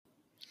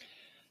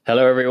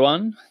Hello,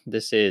 everyone.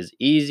 This is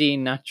Easy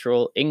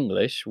Natural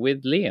English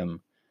with Liam.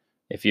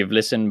 If you've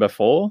listened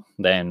before,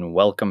 then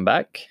welcome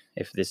back.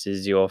 If this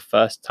is your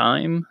first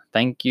time,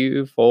 thank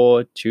you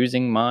for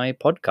choosing my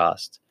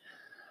podcast.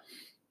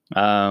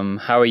 How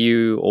are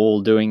you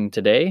all doing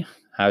today?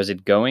 How's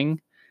it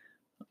going?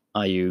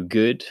 Are you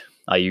good?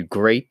 Are you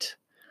great?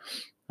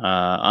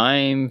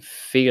 I'm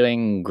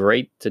feeling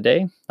great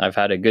today. I've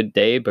had a good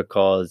day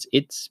because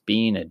it's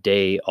been a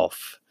day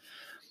off.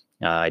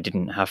 I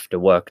didn't have to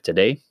work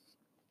today.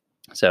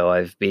 So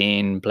I've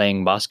been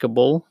playing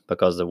basketball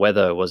because the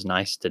weather was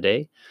nice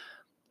today.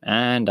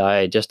 And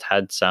I just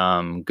had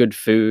some good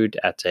food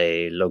at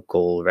a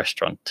local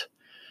restaurant.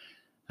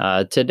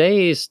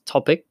 Today's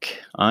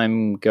topic,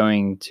 I'm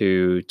going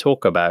to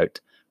talk about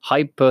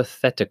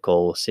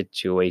hypothetical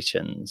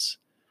situations.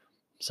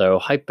 So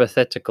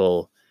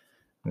hypothetical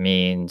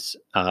means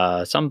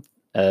something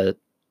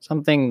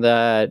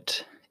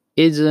that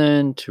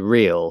isn't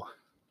real.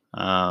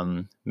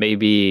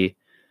 Maybe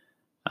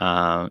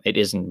it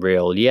isn't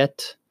real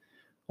yet,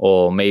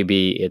 or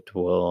maybe it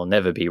will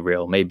never be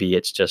real. Maybe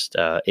it's just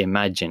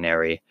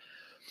imaginary.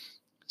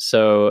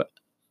 So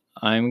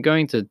I'm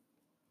going to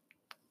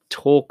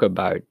talk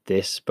about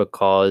this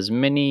because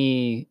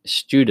many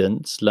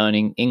students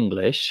learning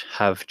English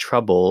have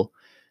trouble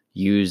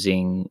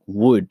using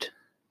would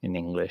in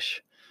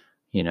English.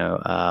 You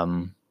know,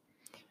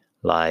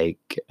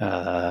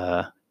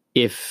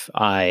 if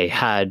I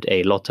had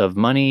a lot of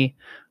money,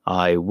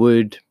 I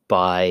would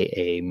buy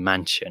a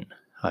mansion.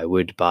 I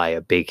would buy a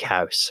big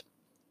house.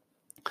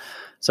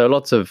 So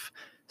lots of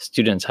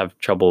students have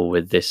trouble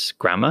with this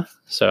grammar.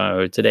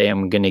 So today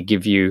I'm going to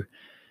give you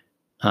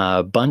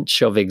a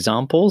bunch of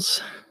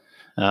examples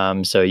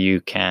so you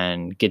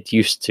can get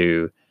used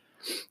to,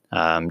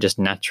 just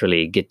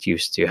naturally get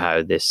used to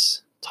how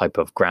this type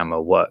of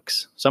grammar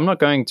works. So I'm not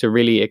going to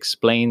really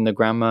explain the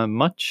grammar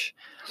much.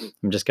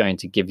 I'm just going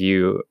to give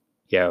you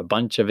a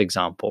bunch of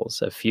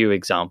examples, a few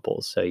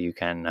examples, so you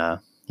can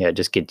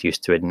just get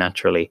used to it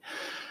naturally,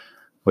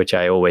 which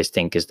I always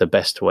think is the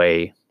best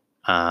way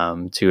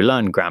to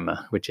learn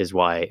grammar, which is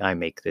why I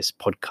make this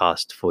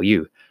podcast for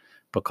you.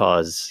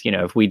 Because,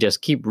 if we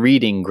just keep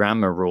reading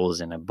grammar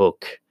rules in a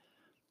book,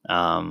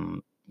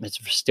 it's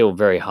still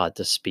very hard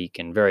to speak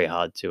and very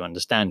hard to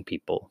understand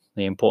people.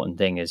 The important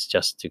thing is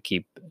just to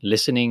keep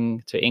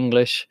listening to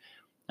English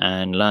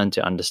and learn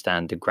to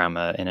understand the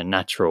grammar in a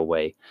natural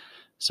way.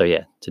 So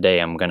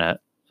today I'm going to,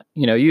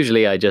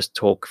 usually I just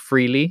talk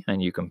freely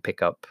and you can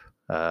pick up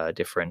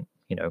different,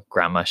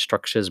 grammar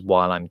structures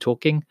while I'm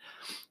talking.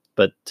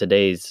 But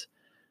today's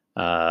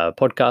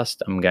podcast,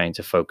 I'm going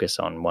to focus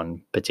on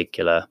one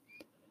particular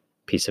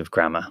piece of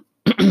grammar.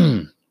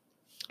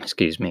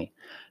 Excuse me.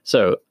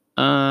 So,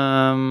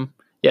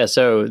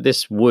 so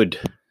this would,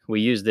 we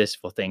use this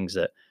for things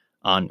that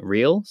aren't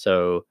real.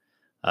 So,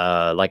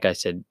 like I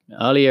said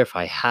earlier, if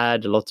I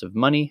had a lot of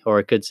money, or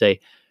I could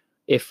say,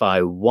 if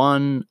I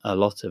won a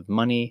lot of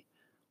money,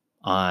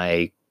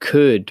 I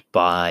could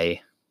buy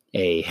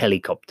a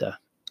helicopter.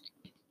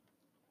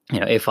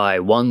 If I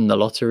won the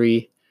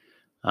lottery,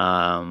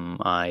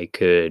 I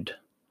could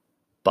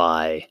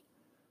buy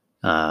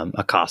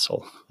a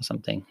castle or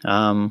something.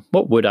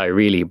 What would I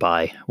really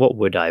buy? What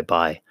would I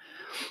buy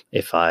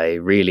if I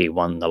really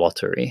won the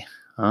lottery?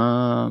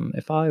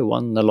 If I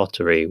won the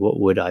lottery, what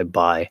would I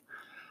buy?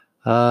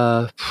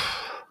 I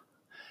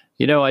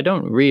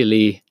don't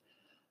really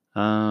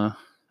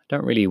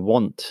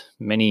want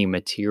many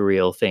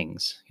material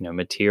things.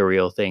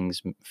 Material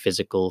things,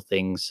 physical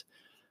things.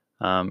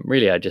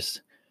 Really, I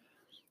just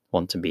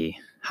want to be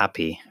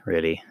happy.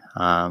 Really.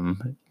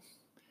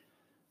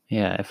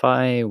 If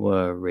I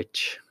were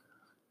rich,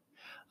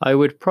 I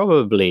would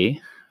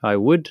probably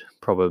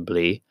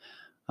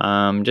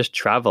just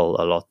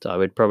travel a lot. I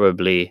would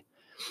probably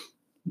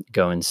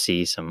go and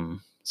see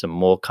some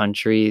more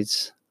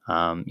countries.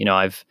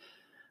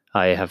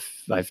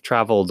 I've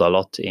traveled a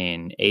lot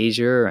in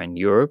Asia and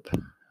Europe,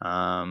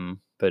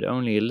 but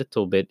only a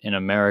little bit in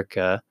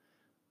America,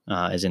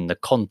 as in the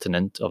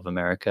continent of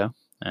America,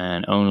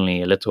 and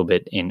only a little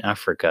bit in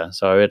Africa.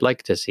 So I would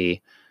like to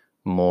see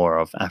more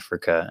of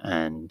Africa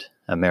and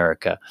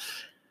America.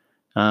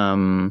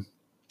 And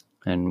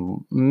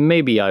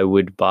maybe I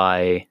would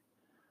buy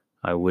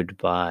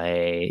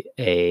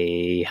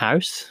a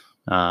house,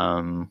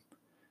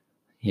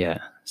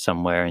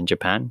 somewhere in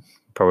Japan,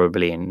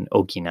 probably in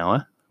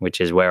Okinawa, which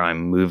is where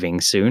I'm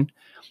moving soon.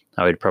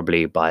 I would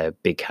probably buy a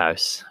big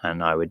house,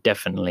 and I would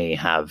definitely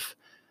have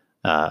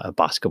a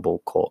basketball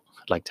court.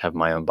 I'd like to have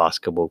my own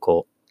basketball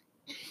court,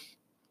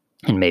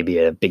 and maybe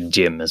a big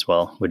gym as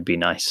well would be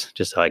nice,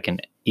 just so I can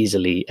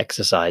easily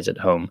exercise at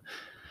home.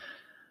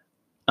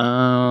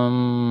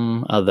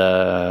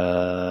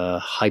 Other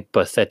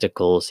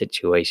hypothetical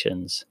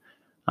situations.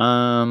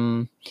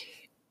 I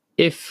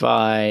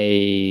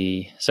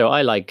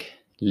like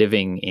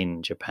living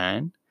in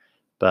Japan,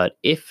 but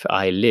if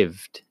I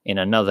lived in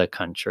another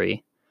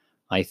country,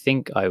 I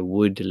think I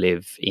would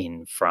live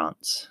in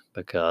France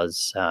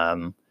because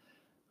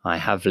I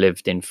have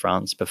lived in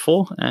France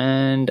before,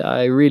 and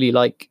I really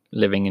like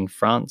living in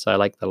France. I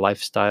like the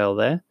lifestyle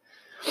there.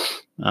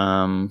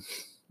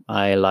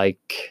 I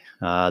like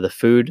the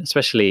food,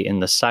 especially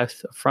in the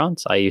south of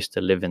France. I used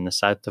to live in the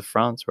south of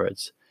France, where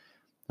it's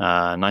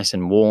nice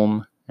and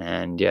warm,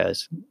 and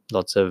yes,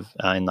 lots of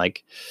in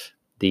like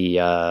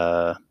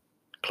the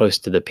close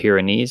to the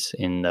Pyrenees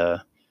in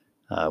the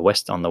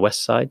west, on the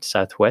west side,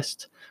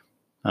 southwest.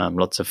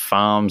 Lots of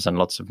farms and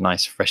lots of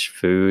nice fresh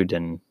food,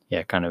 and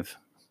yeah, kind of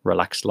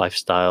relaxed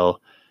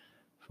lifestyle.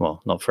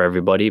 Well, not for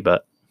everybody,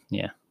 but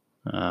yeah,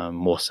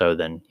 more so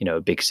than a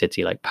big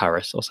city like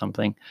Paris or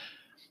something.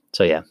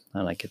 So yeah,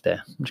 I like it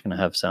there. I'm just gonna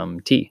have some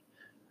tea.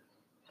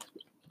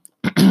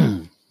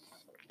 I'm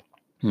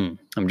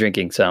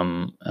drinking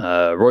some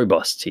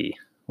rooibos tea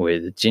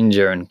with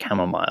ginger and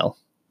chamomile.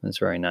 That's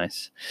very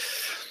nice.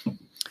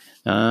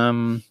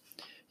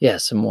 Yeah,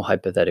 some more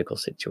hypothetical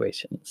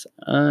situations.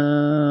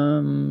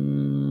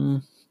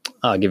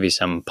 I'll give you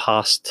some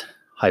past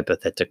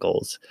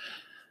hypotheticals.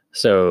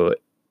 So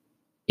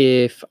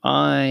if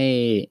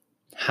I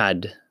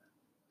had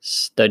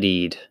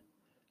studied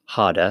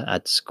harder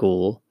at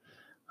school,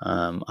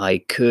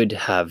 I could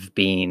have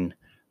been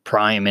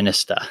prime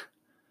minister.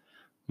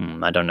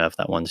 I don't know if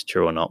that one's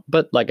true or not.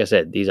 But like I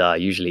said, these are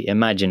usually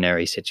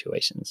imaginary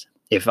situations.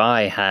 If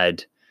I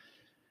had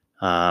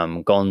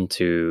gone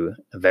to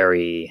a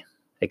very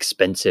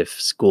expensive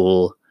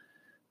school,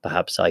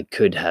 perhaps I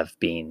could have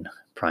been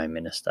prime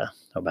minister,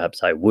 or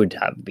perhaps I would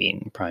have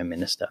been prime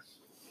minister.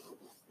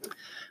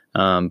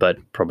 But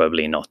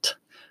probably not.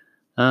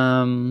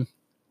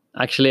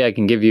 Actually, I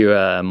can give you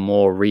a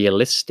more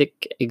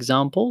realistic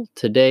example.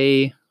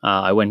 Today,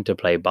 I went to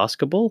play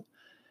basketball,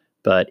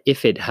 but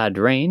if it had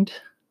rained,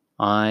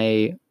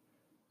 I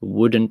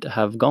wouldn't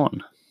have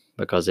gone,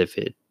 because if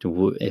it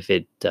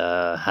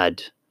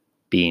had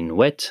been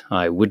wet,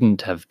 I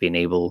wouldn't have been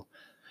able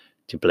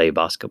to play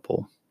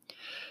basketball.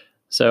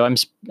 So I'm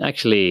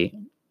actually,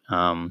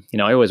 I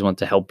always want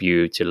to help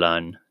you to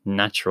learn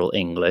natural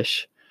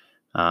English.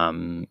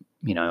 I'm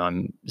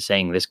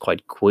saying this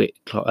quite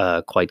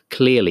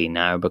clearly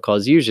now,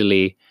 because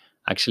usually,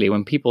 actually,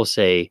 when people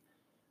say,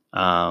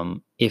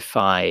 if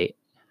I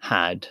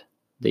had,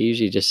 they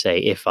usually just say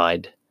if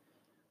I'd,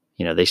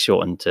 they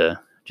shorten to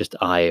just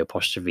I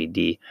apostrophe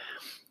D,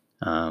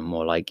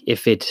 or like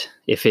if it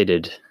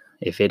had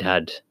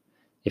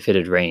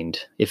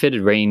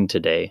rained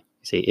today.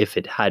 You see, if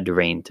it had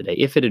rained today.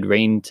 If it had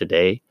rained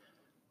today,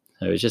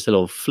 so it was just a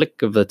little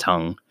flick of the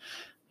tongue.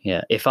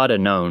 Yeah, if I'd have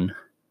known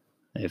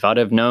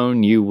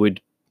you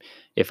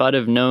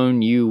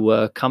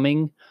were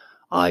coming,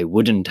 I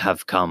wouldn't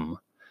have come.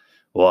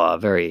 Well, a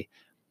very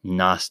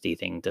nasty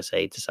thing to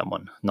say to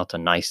someone, not a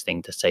nice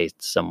thing to say to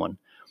someone.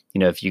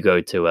 If you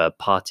go to a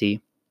party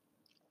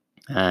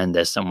and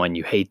there's someone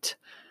you hate,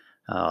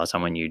 or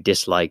someone you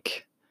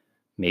dislike,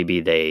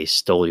 maybe they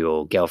stole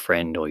your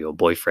girlfriend or your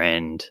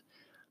boyfriend.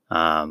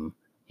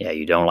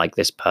 You don't like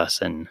this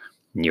person.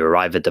 And you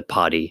arrive at the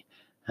party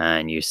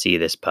and you see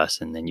this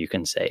person, then you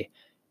can say,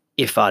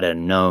 if I'd have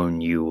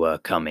known you were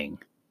coming,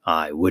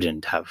 I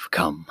wouldn't have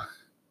come.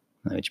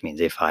 Which means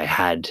if I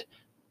had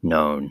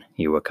known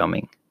you were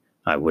coming,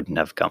 I wouldn't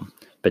have come.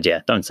 But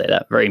yeah, don't say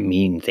that. Very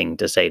mean thing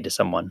to say to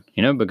someone,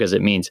 because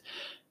it means,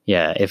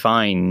 yeah, if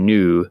I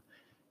knew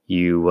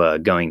you were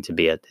going to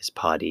be at this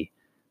party,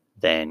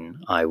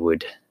 then I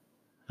would,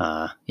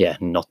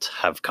 not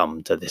have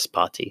come to this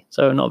party.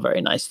 So not a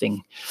very nice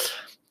thing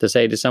to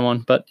say to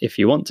someone. But if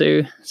you want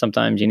to,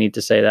 sometimes you need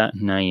to say that.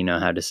 Now you know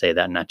how to say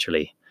that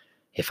naturally.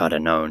 If I'd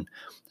have known.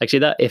 Actually,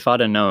 that if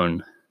I'd have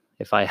known,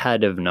 if I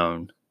had have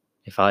known,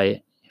 if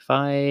I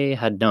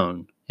had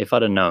known, if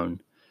I'd have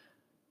known,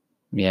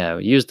 yeah,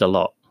 used a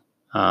lot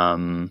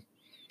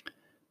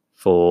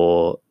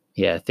for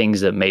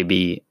things that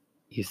maybe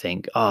you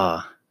think,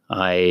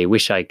 I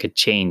wish I could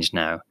change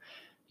now.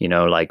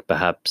 Like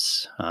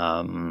perhaps,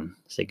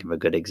 think of a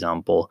good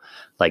example.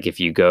 Like if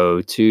you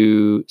go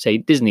to, say,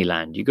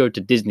 Disneyland,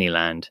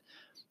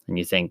 and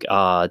you think,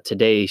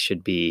 today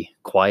should be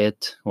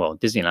quiet. Well,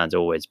 Disneyland's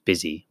always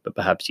busy, but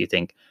perhaps you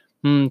think,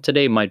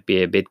 today might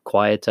be a bit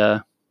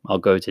quieter. I'll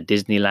go to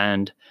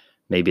Disneyland.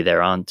 Maybe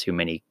there aren't too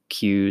many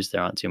queues,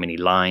 there aren't too many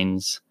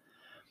lines,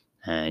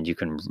 and you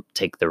can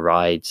take the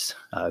rides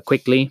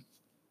quickly.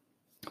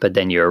 But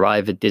then you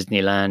arrive at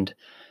Disneyland,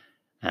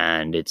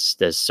 and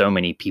there's so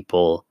many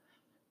people,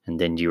 and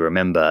then you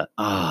remember,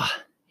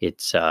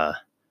 it's a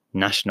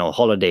national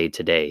holiday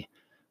today,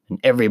 and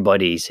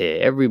everybody's here.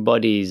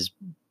 Everybody's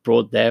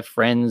brought their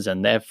friends,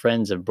 and their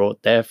friends have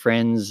brought their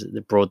friends,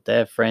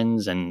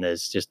 and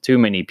there's just too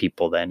many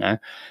people there now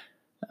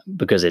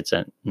because it's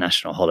a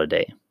national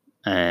holiday.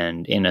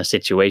 And in a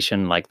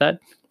situation like that,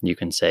 you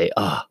can say,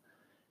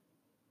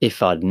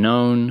 if I'd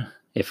known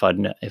it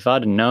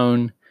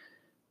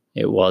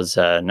was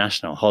a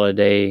national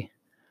holiday,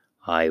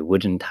 I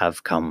wouldn't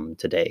have come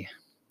today.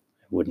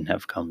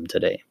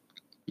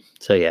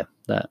 So yeah,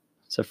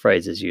 that's a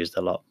phrase is used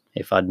a lot.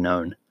 If I'd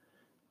known,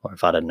 or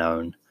if I'd have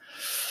known.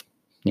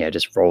 Yeah, it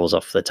just rolls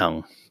off the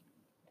tongue.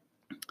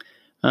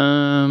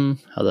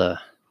 Other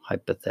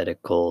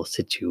hypothetical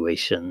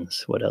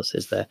situations. What else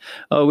is there?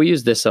 Oh, we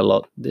use this a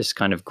lot, this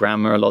kind of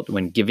grammar a lot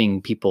when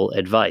giving people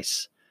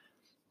advice.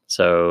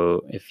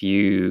 So if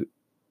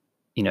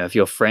if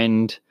your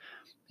friend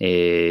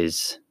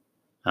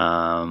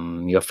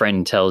your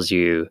friend tells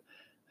you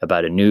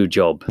about a new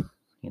job,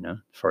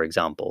 for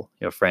example,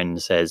 your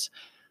friend says,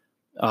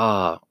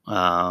 I've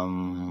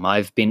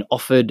been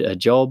offered a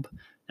job,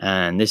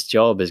 and this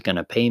job is going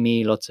to pay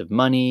me lots of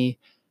money,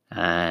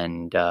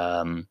 and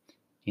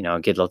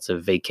get lots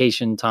of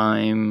vacation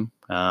time,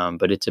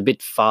 but it's a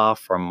bit far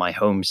from my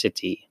home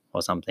city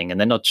or something, and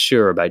they're not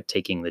sure about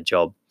taking the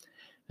job.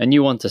 And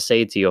you want to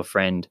say to your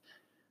friend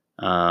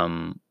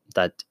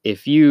that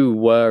if you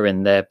were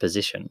in their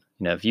position,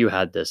 if you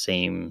had the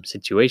same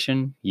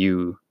situation,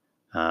 you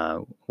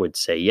would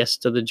say yes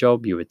to the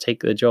job, you would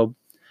take the job.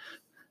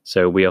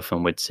 So we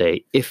often would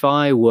say, if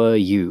I were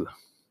you,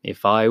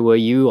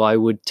 I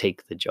would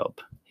take the job.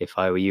 If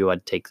I were you,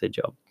 I'd take the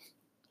job.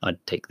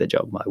 I'd take the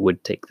job. I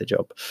would take the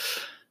job.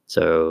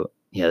 So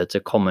yeah, that's a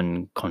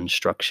common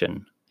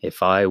construction.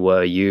 If I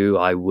were you,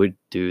 I would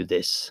do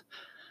this.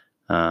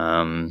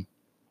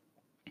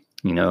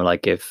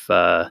 Like if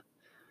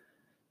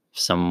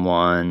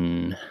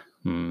someone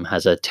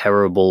has a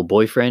terrible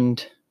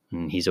boyfriend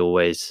and he's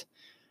always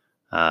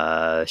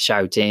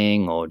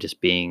shouting or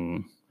just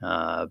being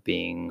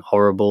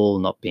horrible,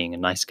 not being a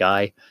nice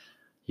guy,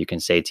 you can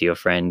say to your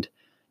friend,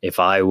 if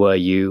I were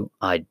you,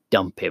 I'd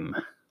dump him.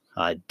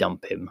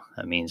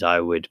 That means I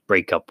would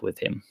break up with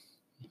him.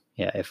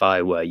 Yeah, if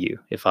I were you,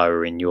 if I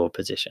were in your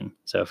position.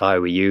 So if I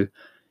were you,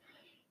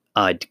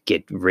 I'd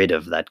get rid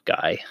of that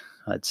guy.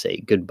 I'd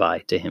say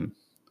goodbye to him.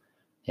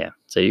 Yeah,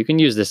 so you can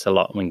use this a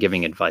lot when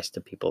giving advice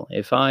to people.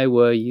 If I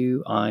were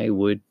you, I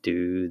would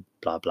do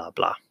blah, blah,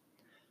 blah.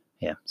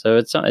 Yeah, so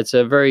it's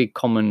a very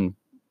common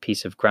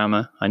piece of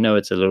grammar. I know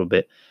it's a little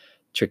bit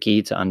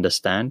tricky to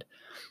understand,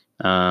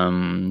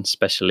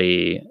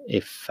 especially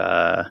if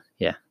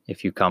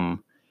you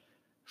come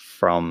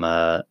from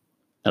a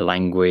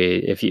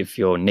language, if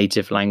your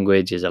native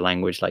language is a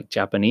language like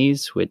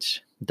Japanese,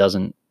 which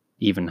doesn't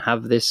even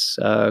have this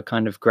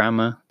kind of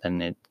grammar,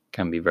 then it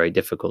can be very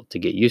difficult to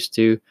get used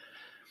to.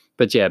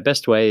 But yeah,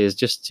 best way is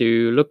just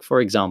to look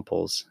for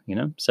examples,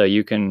 so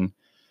you can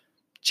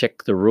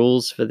check the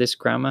rules for this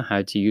grammar,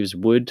 how to use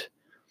would.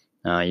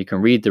 You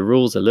can read the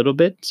rules a little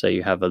bit, so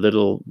you have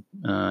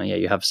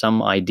you have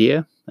some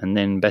idea. And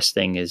then best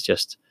thing is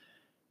just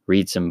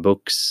read some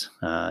books,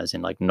 as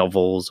in like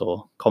novels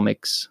or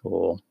comics,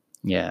 or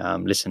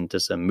listen to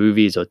some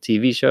movies or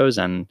TV shows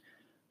and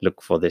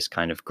look for this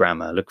kind of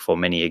grammar. Look for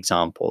many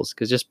examples,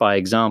 because just by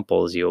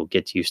examples, you'll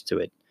get used to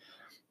it.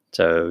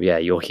 So yeah,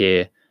 you'll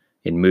hear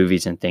in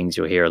movies and things,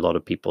 you'll hear a lot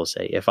of people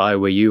say, if I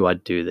were you,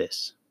 I'd do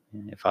this.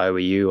 If I were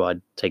you,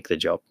 I'd take the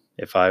job.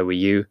 If I were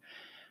you,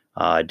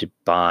 I'd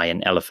buy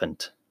an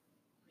elephant.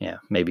 Yeah,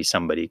 maybe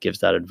somebody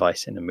gives that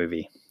advice in a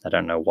movie. I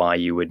don't know why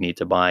you would need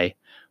to buy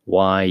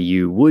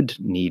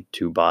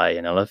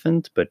an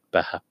elephant, but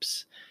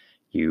perhaps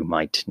you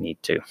might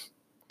need to.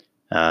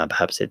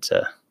 Perhaps it's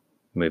a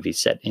movie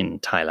set in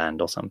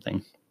Thailand or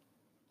something.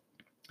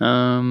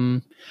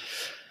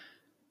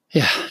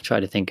 Try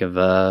to think of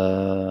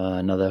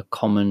another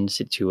common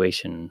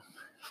situation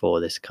for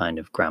this kind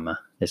of grammar,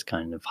 this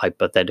kind of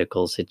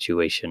hypothetical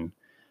situation.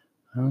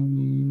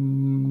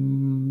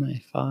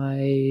 If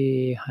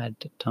I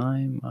had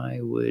time,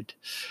 I would.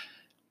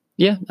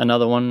 Yeah,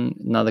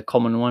 another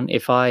common one.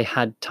 If I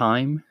had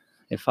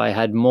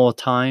more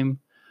time,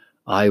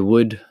 I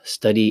would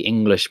study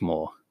English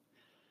more.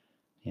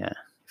 Yeah,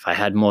 if I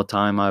had more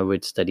time, I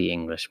would study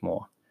English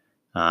more.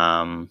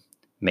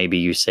 Maybe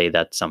you say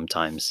that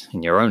sometimes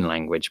in your own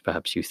language.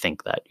 Perhaps you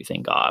think that. You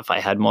think, if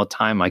I had more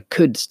time, I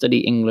could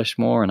study English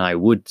more, and I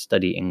would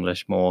study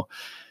English more.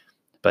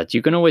 But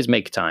you can always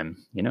make time,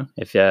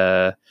 If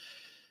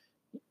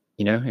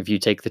you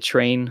take the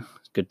train,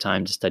 it's a good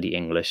time to study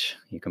English.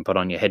 You can put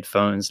on your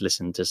headphones,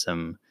 listen to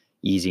some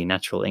easy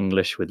natural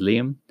English with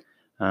Liam.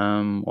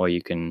 Or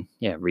you can,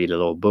 read a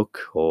little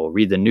book or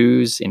read the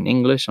news in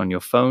English on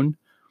your phone.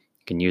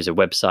 You can use a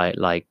website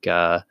like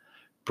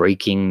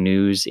Breaking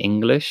News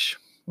English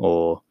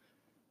or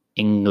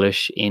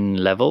English in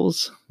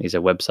Levels. These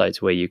are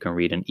websites where you can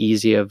read an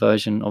easier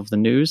version of the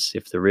news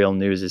if the real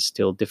news is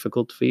still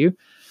difficult for you.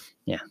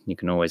 Yeah, you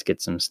can always get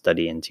some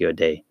study into your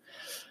day.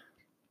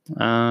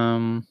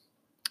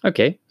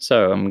 Okay,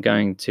 so I'm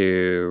going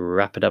to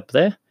wrap it up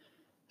there.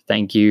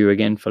 Thank you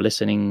again for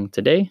listening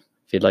today.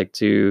 If you'd like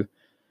to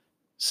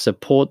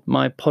support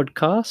my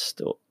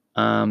podcast,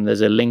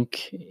 there's a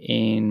link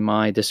in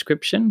my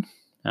description.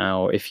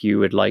 Or if you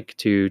would like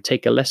to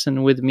take a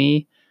lesson with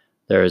me,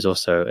 there is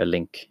also a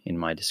link in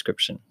my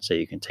description. So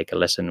you can take a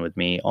lesson with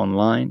me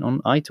online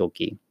on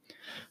italki.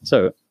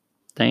 So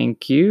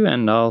thank you,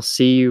 and I'll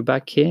see you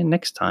back here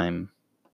next time.